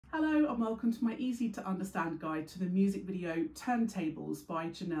Hello and welcome to my easy to understand guide to the music video Turntables by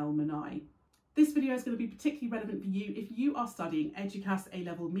Janelle Monae. This video is going to be particularly relevant for you if you are studying Eduqas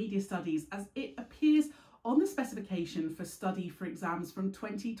A-Level Media Studies, as it appears on the specification for study for exams from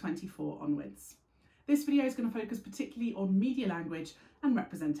 2024 onwards. This video is going to focus particularly on media language and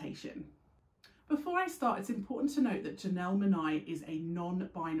representation. Before I start, it's important to note that Janelle Monae is a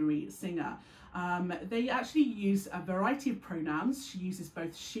non-binary singer. They actually use a variety of pronouns. She uses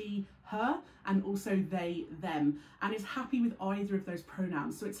both she, her, and also they, them, and is happy with either of those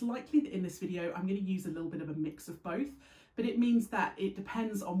pronouns. So it's likely that in this video, I'm going to use a little bit of a mix of both, but it means that it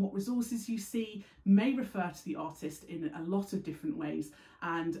depends on what resources you see, may refer to the artist in a lot of different ways,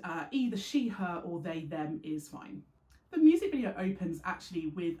 and either she, her, or they, them is fine. The music video opens actually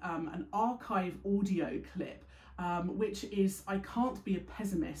with an archive audio clip, which is I Can't Be a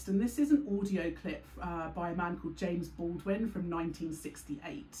Pessimist, and this is an audio clip by a man called James Baldwin from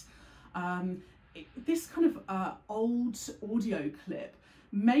 1968. This kind of old audio clip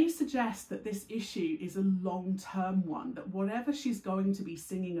may suggest that this issue is a long-term one, that whatever she's going to be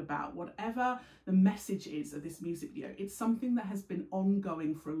singing about, whatever the message is of this music video, it's something that has been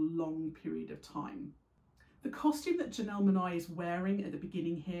ongoing for a long period of time. The costume that Janelle Monae is wearing at the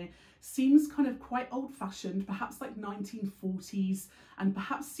beginning here seems kind of quite old-fashioned, perhaps like 1940s, and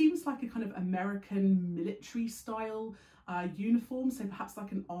perhaps seems like a kind of American military style uniform, so perhaps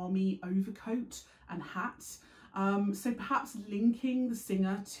like an army overcoat and hat. So perhaps linking the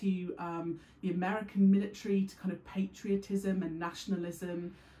singer to the American military, to kind of patriotism and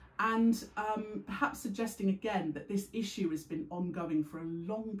nationalism, and perhaps suggesting again that this issue has been ongoing for a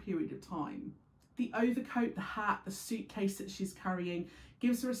long period of time. The overcoat, the hat, the suitcase that she's carrying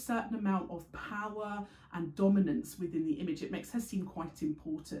gives her a certain amount of power and dominance within the image. It makes her seem quite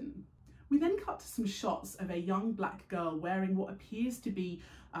important. We then cut to some shots of a young black girl wearing what appears to be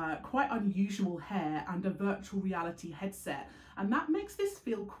quite unusual hair and a virtual reality headset, and that makes this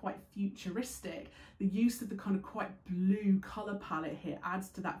feel quite futuristic. The use of the kind of quite blue colour palette here adds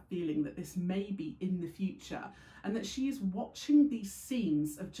to that feeling that this may be in the future, and that she is watching these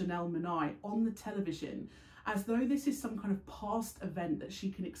scenes of Janelle Monae on the television as though this is some kind of past event that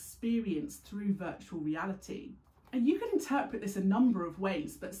she can experience through virtual reality. And you can interpret this a number of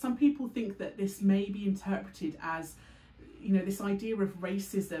ways, but some people think that this may be interpreted as, you know, this idea of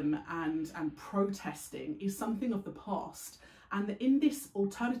racism and protesting is something of the past, and that in this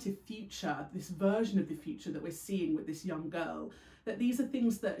alternative future, this version of the future that we're seeing with this young girl, that these are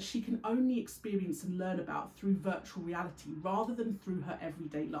things that she can only experience and learn about through virtual reality rather than through her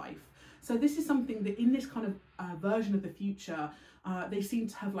everyday life. So this is something that in this kind of version of the future, they seem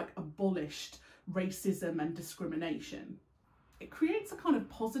to have like abolished racism and discrimination. It creates a kind of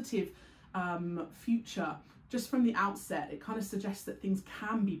positive future just from the outset. It kind of suggests that things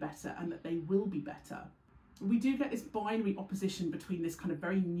can be better and that they will be better. We do get this binary opposition between this kind of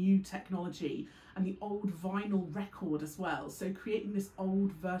very new technology and the old vinyl record as well. So creating this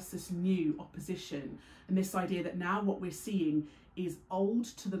old versus new opposition, and this idea that now what we're seeing is old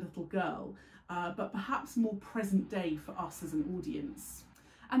to the little girl, but perhaps more present day for us as an audience.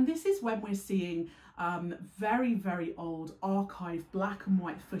 And this is when we're seeing very, very old archive black and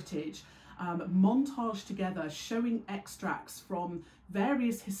white footage montaged together, showing extracts from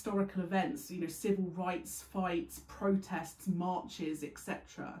various historical events, you know, civil rights fights, protests, marches,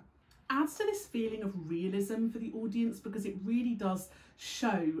 etc. Adds to this feeling of realism for the audience, because it really does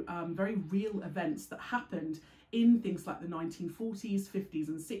show very real events that happened in things like the 1940s, 50s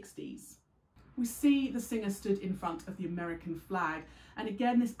and 60s. We see the singer stood in front of the American flag, and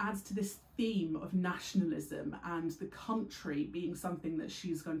again this adds to this theme of nationalism and the country being something that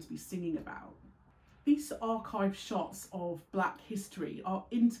she's going to be singing about. These archive shots of Black history are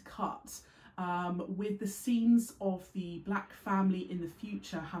intercut with the scenes of the Black family in the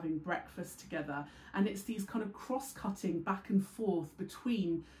future having breakfast together, and it's these kind of cross-cutting back and forth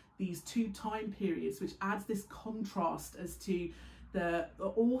between these two time periods, which adds this contrast as to the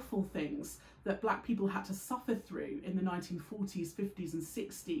awful things that Black people had to suffer through in the 1940s, 50s and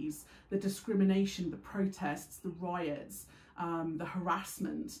 60s, the discrimination, the protests, the riots, the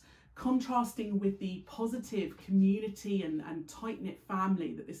harassment, contrasting with the positive community and tight-knit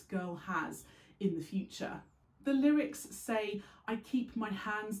family that this girl has in the future. The lyrics say, "I keep my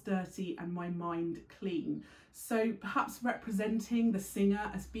hands dirty and my mind clean." So perhaps representing the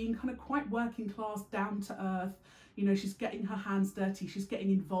singer as being kind of quite working class, down to earth. You know, she's getting her hands dirty, she's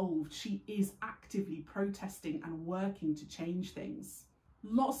getting involved, she is actively protesting and working to change things.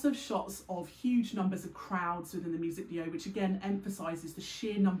 Lots of shots of huge numbers of crowds within the music video, which again emphasises the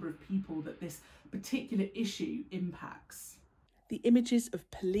sheer number of people that this particular issue impacts. The images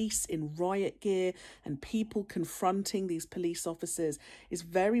of police in riot gear and people confronting these police officers is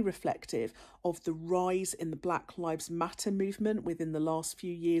very reflective of the rise in the Black Lives Matter movement within the last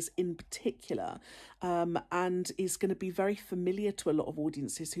few years in particular, and is going to be very familiar to a lot of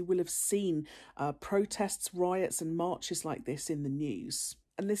audiences who will have seen protests, riots and marches like this in the news.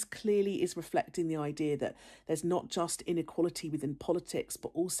 And this clearly is reflecting the idea that there's not just inequality within politics, but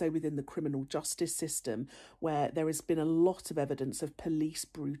also within the criminal justice system, where there has been a lot of evidence of police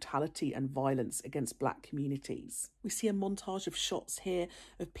brutality and violence against Black communities. We see a montage of shots here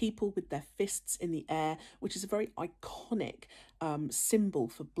of people with their fists in the air, which is a very iconic symbol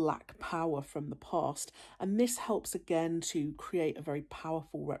for Black power from the past. And this helps again to create a very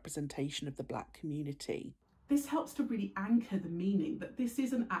powerful representation of the Black community. This helps to really anchor the meaning that this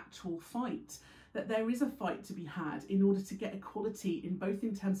is an actual fight, that there is a fight to be had in order to get equality in both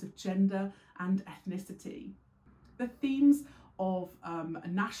in terms of gender and ethnicity. The themes of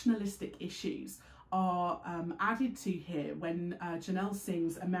nationalistic issues are added to here when Janelle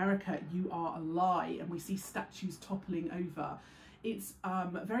sings "America, you are a lie," and we see statues toppling over. It's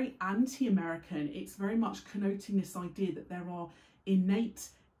very anti-American. It's very much connoting this idea that there are innate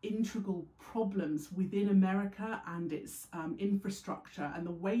integral problems within America and its infrastructure and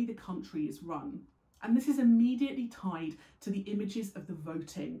the way the country is run. And this is immediately tied to the images of the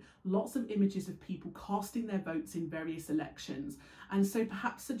voting, lots of images of people casting their votes in various elections, and so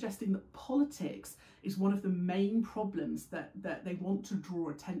perhaps suggesting that politics is one of the main problems that they want to draw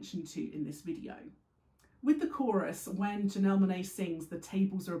attention to in this video. With the chorus, when Janelle Monae sings "The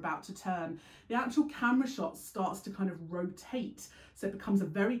tables are about to turn," the actual camera shot starts to kind of rotate. So it becomes a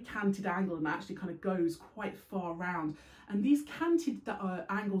very canted angle and actually kind of goes quite far round. And these canted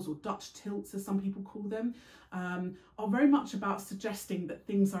angles, or Dutch tilts as some people call them, are very much about suggesting that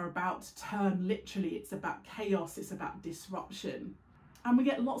things are about to turn literally. It's about chaos, it's about disruption. And we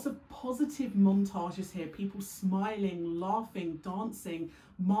get lots of positive montages here, people smiling, laughing, dancing,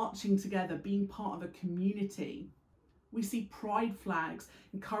 marching together, being part of a community. We see pride flags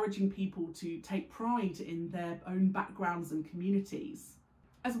encouraging people to take pride in their own backgrounds and communities.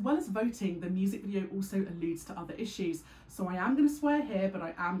 As well as voting, the music video also alludes to other issues. So I am going to swear here, but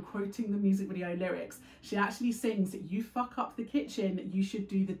I am quoting the music video lyrics. She actually sings, "You fuck up the kitchen, you should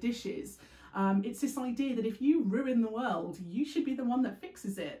do the dishes." It's this idea that if you ruin the world, you should be the one that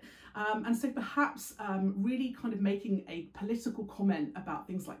fixes it. And so perhaps really kind of making a political comment about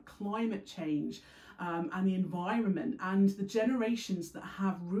things like climate change and the environment and the generations that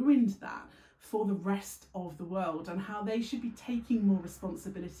have ruined that for the rest of the world, and how they should be taking more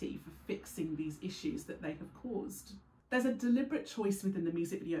responsibility for fixing these issues that they have caused. There's a deliberate choice within the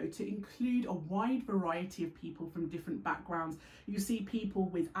music video to include a wide variety of people from different backgrounds. You see people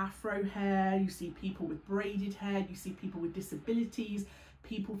with afro hair, you see people with braided hair, you see people with disabilities,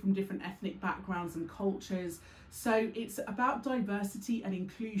 people from different ethnic backgrounds and cultures. So it's about diversity and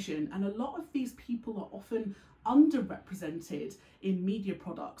inclusion, and a lot of these people are often underrepresented in media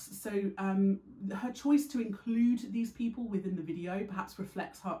products. So her choice to include these people within the video perhaps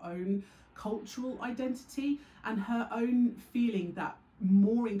reflects her own cultural identity and her own feeling that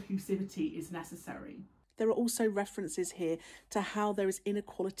more inclusivity is necessary. There are also references here to how there is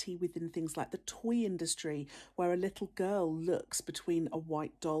inequality within things like the toy industry, where a little girl looks between a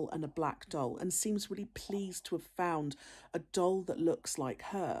white doll and a black doll and seems really pleased to have found a doll that looks like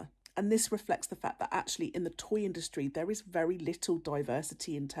her. And this reflects the fact that actually in the toy industry, there is very little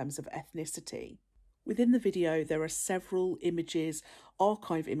diversity in terms of ethnicity. Within the video, there are several images,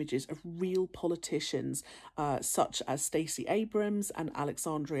 archive images of real politicians, such as Stacey Abrams and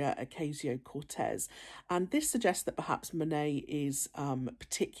Alexandria Ocasio-Cortez. And this suggests that perhaps Monae is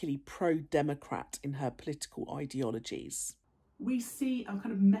particularly pro-Democrat in her political ideologies. We see a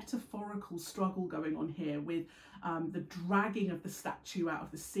kind of metaphorical struggle going on here with the dragging of the statue out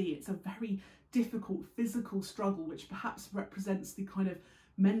of the sea. It's a very difficult physical struggle, which perhaps represents the kind of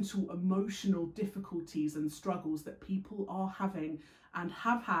mental, emotional difficulties and struggles that people are having and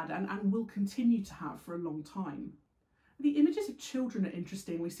have had and will continue to have for a long time. The images of children are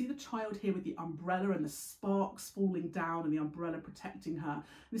interesting. We see the child here with the umbrella and the sparks falling down and the umbrella protecting her.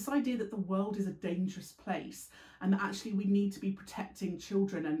 This idea that the world is a dangerous place and that actually we need to be protecting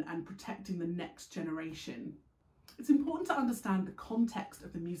children and protecting the next generation. It's important to understand the context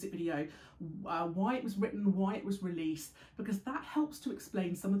of the music video, why it was written, why it was released, because that helps to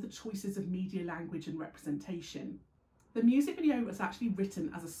explain some of the choices of media language and representation. The music video was actually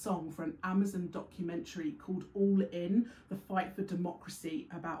written as a song for an Amazon documentary called All In, The Fight for Democracy,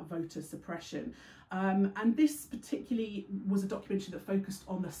 about voter suppression. And this particularly was a documentary that focused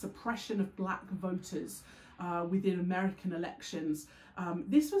on the suppression of Black voters within American elections.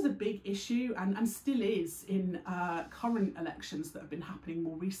 This was a big issue and still is in current elections that have been happening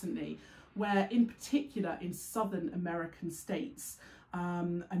more recently, where in particular in Southern American states,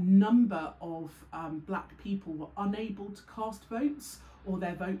 a number of black people were unable to cast votes, or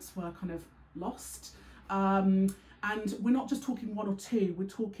their votes were kind of lost. And we're not just talking one or two, we're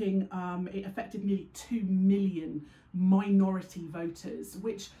talking it affected nearly 2 million minority voters,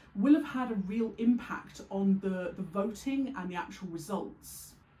 which will have had a real impact on the voting and the actual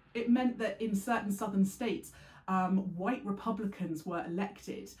results. It meant that in certain southern states, white Republicans were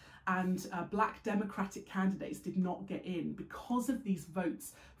elected and black Democratic candidates did not get in because of these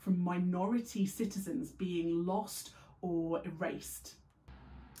votes from minority citizens being lost or erased.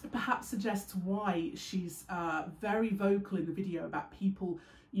 It perhaps suggests why she's very vocal in the video about people,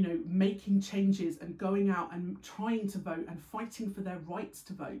 you know, making changes and going out and trying to vote and fighting for their rights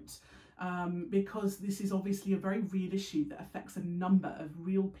to vote, because this is obviously a very real issue that affects a number of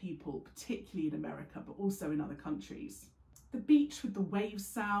real people, particularly in America, but also in other countries. The beach with the wave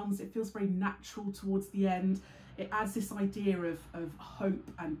sounds, it feels very natural towards the end. It adds this idea of hope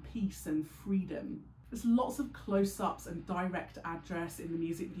and peace and freedom. There's lots of close-ups and direct address in the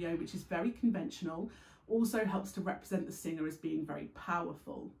music video, which is very conventional, also helps to represent the singer as being very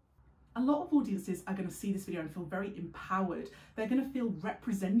powerful. A lot of audiences are going to see this video and feel very empowered. They're going to feel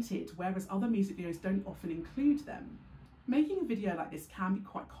represented, whereas other music videos don't often include them. Making a video like this can be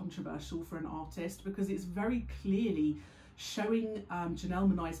quite controversial for an artist because it's very clearly showing Janelle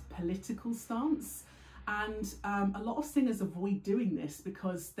Monae's political stance. And a lot of singers avoid doing this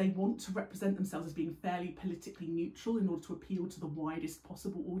because they want to represent themselves as being fairly politically neutral in order to appeal to the widest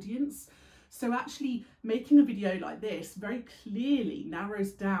possible audience. So actually making a video like this very clearly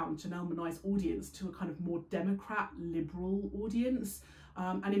narrows down Janelle Monae's audience to a kind of more Democrat, liberal audience.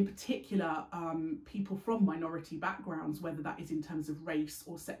 And in particular, people from minority backgrounds, whether that is in terms of race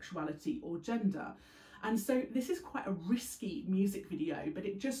or sexuality or gender. And so this is quite a risky music video, but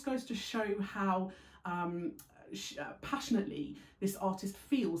it just goes to show how passionately this artist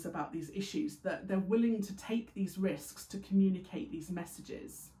feels about these issues, that they're willing to take these risks to communicate these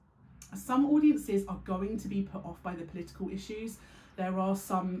messages. Some audiences are going to be put off by the political issues. There are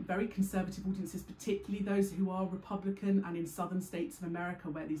some very conservative audiences, particularly those who are Republican and in southern states of America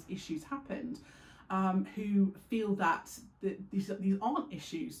where these issues happened, who feel that these aren't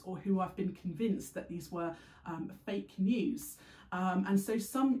issues, or who have been convinced that these were fake news. And so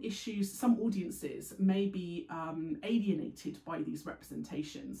some audiences may be alienated by these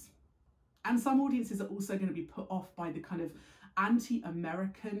representations. And some audiences are also going to be put off by the kind of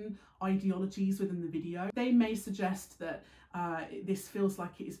anti-American ideologies within the video. They may suggest that this feels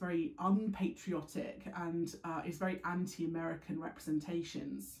like it is very unpatriotic and is very anti-American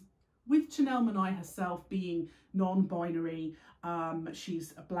representations. With Janelle Monae herself being non-binary,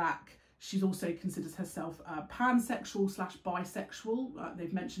 she's a black, she also considers herself pansexual / bisexual.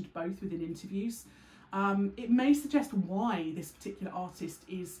 They've mentioned both within interviews. It may suggest why this particular artist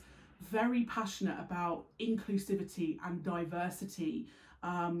is very passionate about inclusivity and diversity,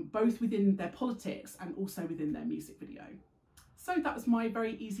 both within their politics and also within their music video. So that was my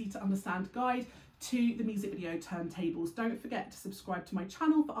very easy to understand guide to the music video Turntables. Don't forget to subscribe to my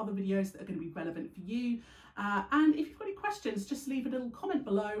channel for other videos that are going to be relevant for you. And if you've got any questions, just leave a little comment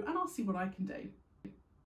below and I'll see what I can do.